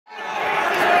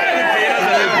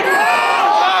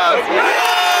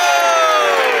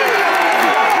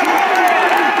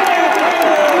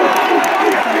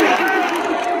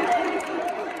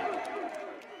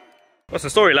What's the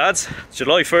story, lads? It's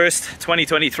July 1st,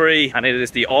 2023, and it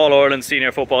is the All-Ireland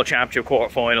Senior Football Championship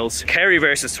quarterfinals. Kerry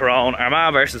versus Tyrone,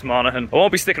 Armagh versus Monaghan. I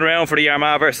won't be sticking around for the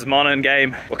Armagh versus Monaghan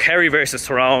game, but Kerry versus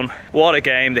Tyrone, what a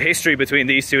game. The history between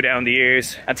these two down the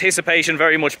years. Anticipation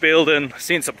very much building,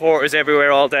 seeing supporters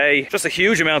everywhere all day. Just a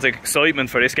huge amount of excitement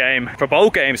for this game. For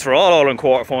both games, for all Ireland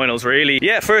quarterfinals, really.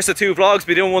 Yeah, first of two vlogs,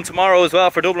 be doing one tomorrow as well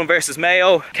for Dublin versus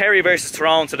Mayo. Kerry versus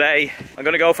Tyrone today. I'm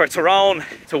going to go for Tyrone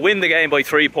to win the game by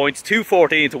 3 points,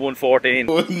 214 to 114.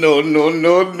 Oh, no, no,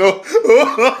 no, no.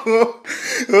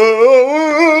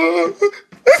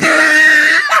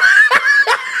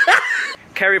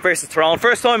 Kerry versus Tyrone.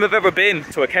 First time I've ever been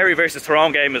to a Kerry versus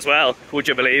Tyrone game as well, would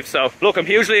you believe? So, look, I'm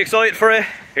hugely excited for it.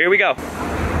 Here we go.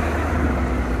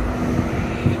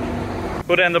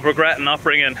 Could end up regretting not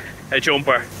bringing a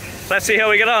jumper. Let's see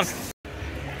how we get on.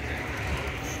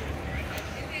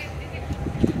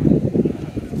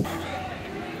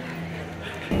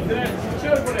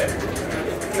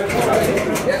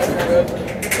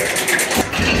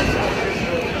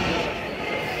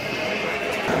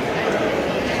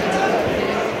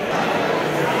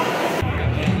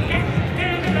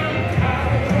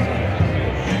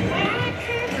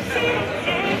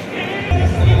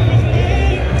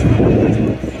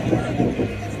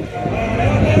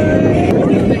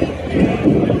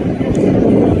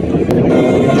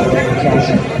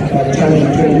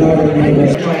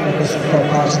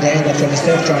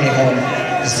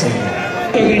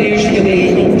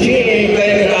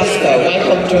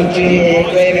 Welcome to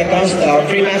GAA Gaelic our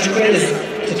pre-match quiz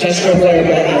to test your Gaelic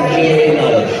and GAA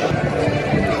knowledge.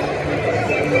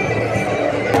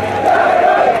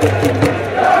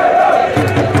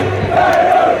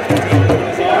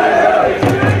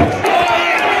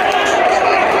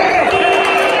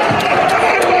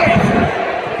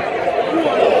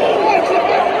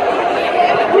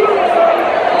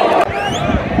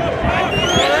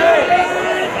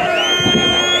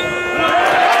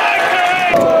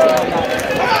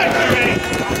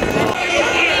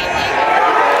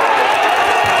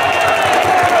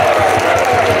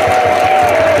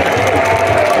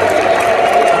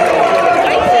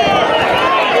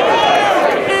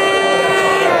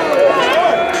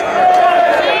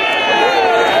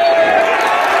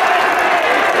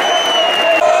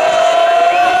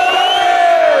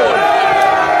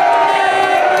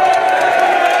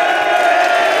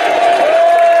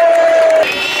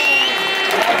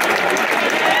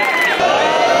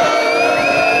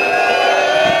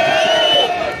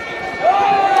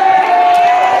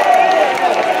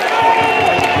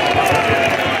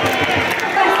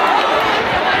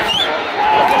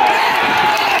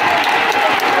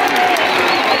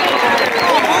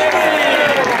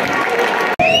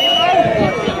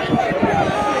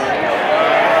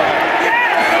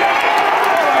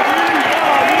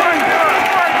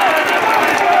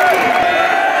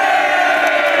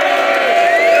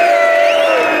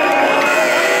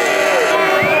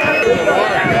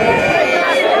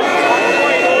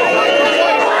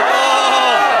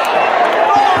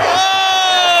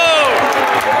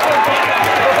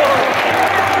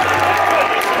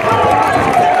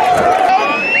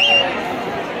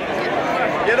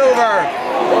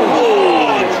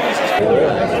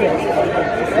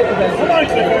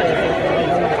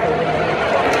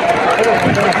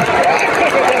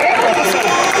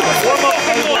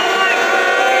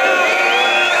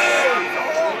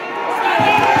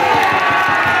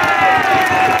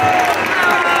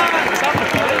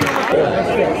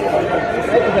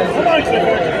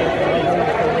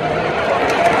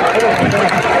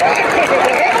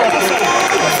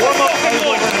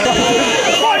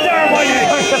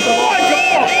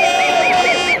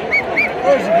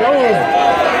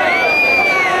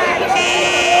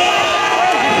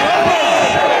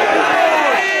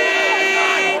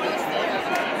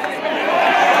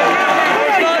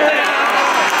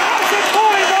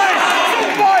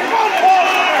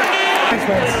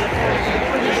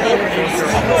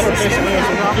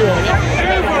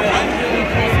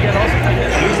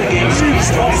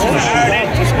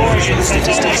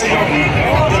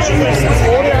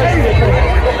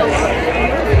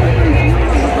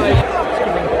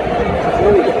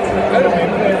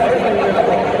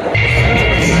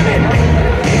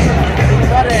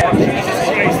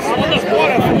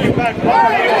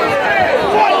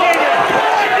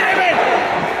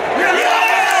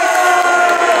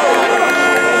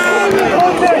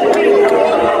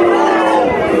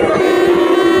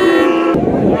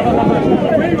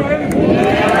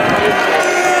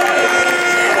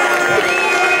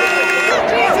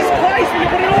 Jesus Christ, will you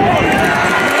put it on?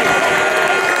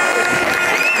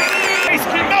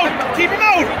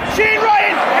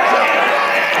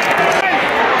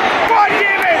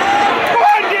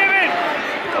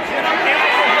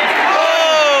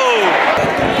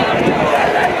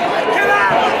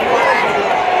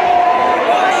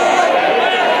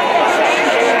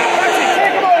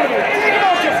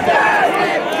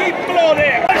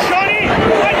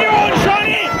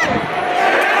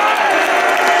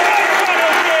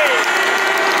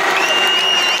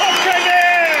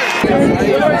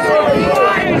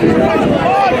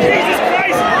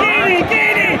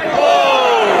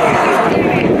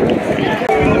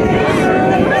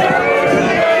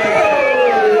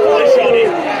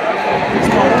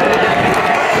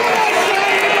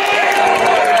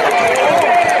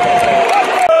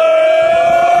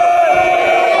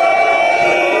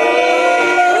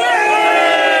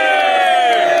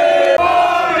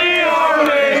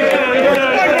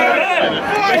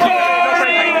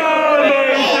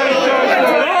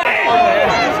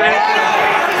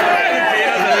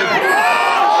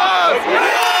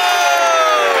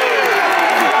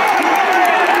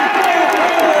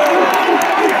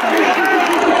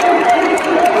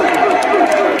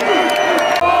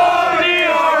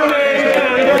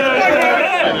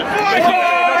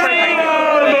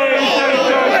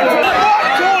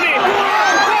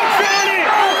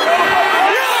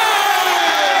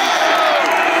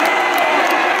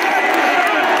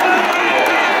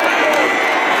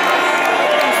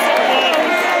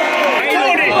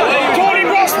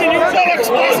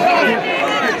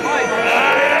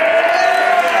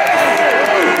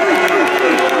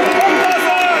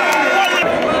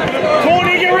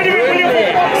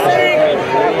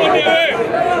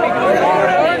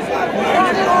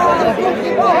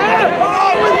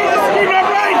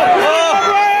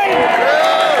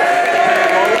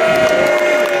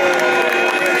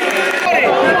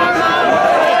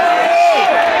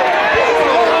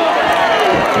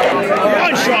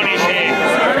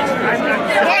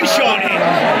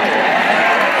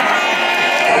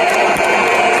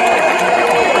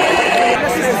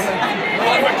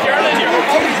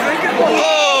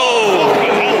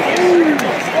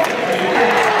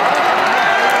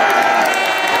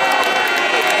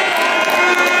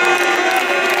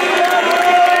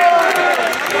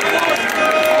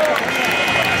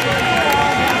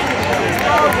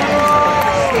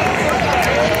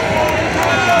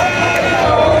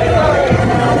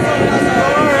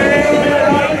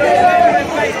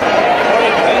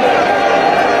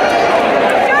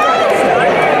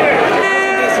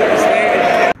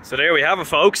 there we have it,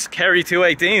 folks. Kerry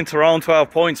 218, Tyrone 12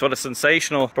 points. What a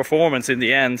sensational performance in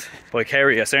the end by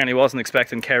Kerry. I certainly wasn't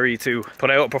expecting Kerry to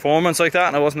put out a performance like that,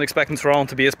 and I wasn't expecting Tyrone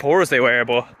to be as poor as they were.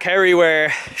 But Kerry were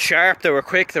sharp, they were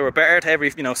quick, they were better at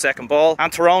every second ball,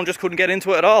 and Tyrone just couldn't get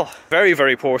into it at all. Very,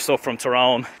 very poor stuff from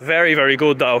Tyrone. Very, very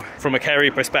good though from a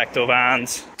Kerry perspective, and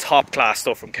top class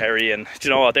stuff from Kerry. And do you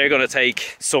know what? They're going to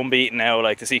take some beating now.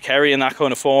 Like, to see Kerry in that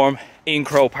kind of form in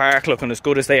Croke Park looking as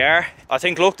good as they are, I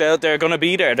think, look, they're going to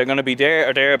be there. They're going to be there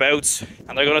or thereabouts,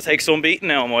 and they're going to take some beating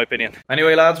now, in my opinion.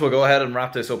 Anyway, lads, we'll go ahead and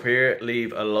wrap this up here.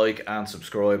 Leave a like and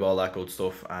subscribe, all that good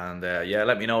stuff. And yeah,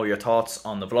 let me know your thoughts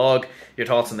on the vlog, your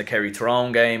thoughts on the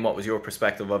Kerry-Tyrone game. What was your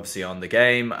perspective, obviously, on the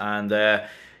game? And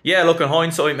yeah, look, in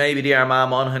hindsight, maybe the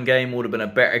Armagh-Monaghan game would have been a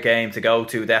better game to go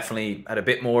to. Definitely had a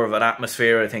bit more of an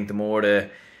atmosphere, I think, the more the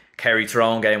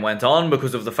Kerry-Tyrone game went on,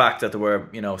 because of the fact that there were,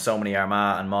 you know, so many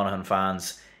Armagh and Monaghan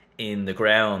fans in the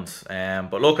ground.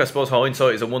 But look, I suppose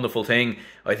hindsight is a wonderful thing.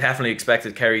 I definitely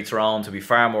expected Kerry-Tyrone to be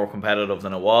far more competitive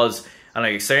than it was, and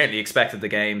I certainly expected the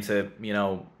game to, you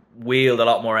know, wield a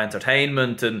lot more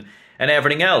entertainment and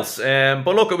everything else.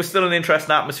 But look, it was still an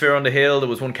interesting atmosphere on the hill. There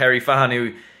was one Kerry fan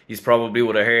who you probably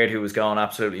would have heard who was going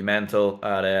absolutely mental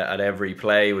at every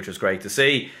play, which was great to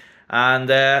see. And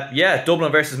yeah,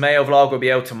 Dublin versus Mayo vlog will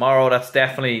be out tomorrow. That's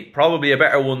definitely probably a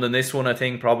better one than this one, I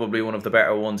think. Probably one of the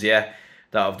better ones, yeah,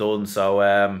 that I've done. So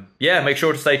yeah, make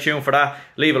sure to stay tuned for that.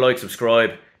 Leave a like,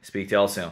 subscribe. Speak to you all soon.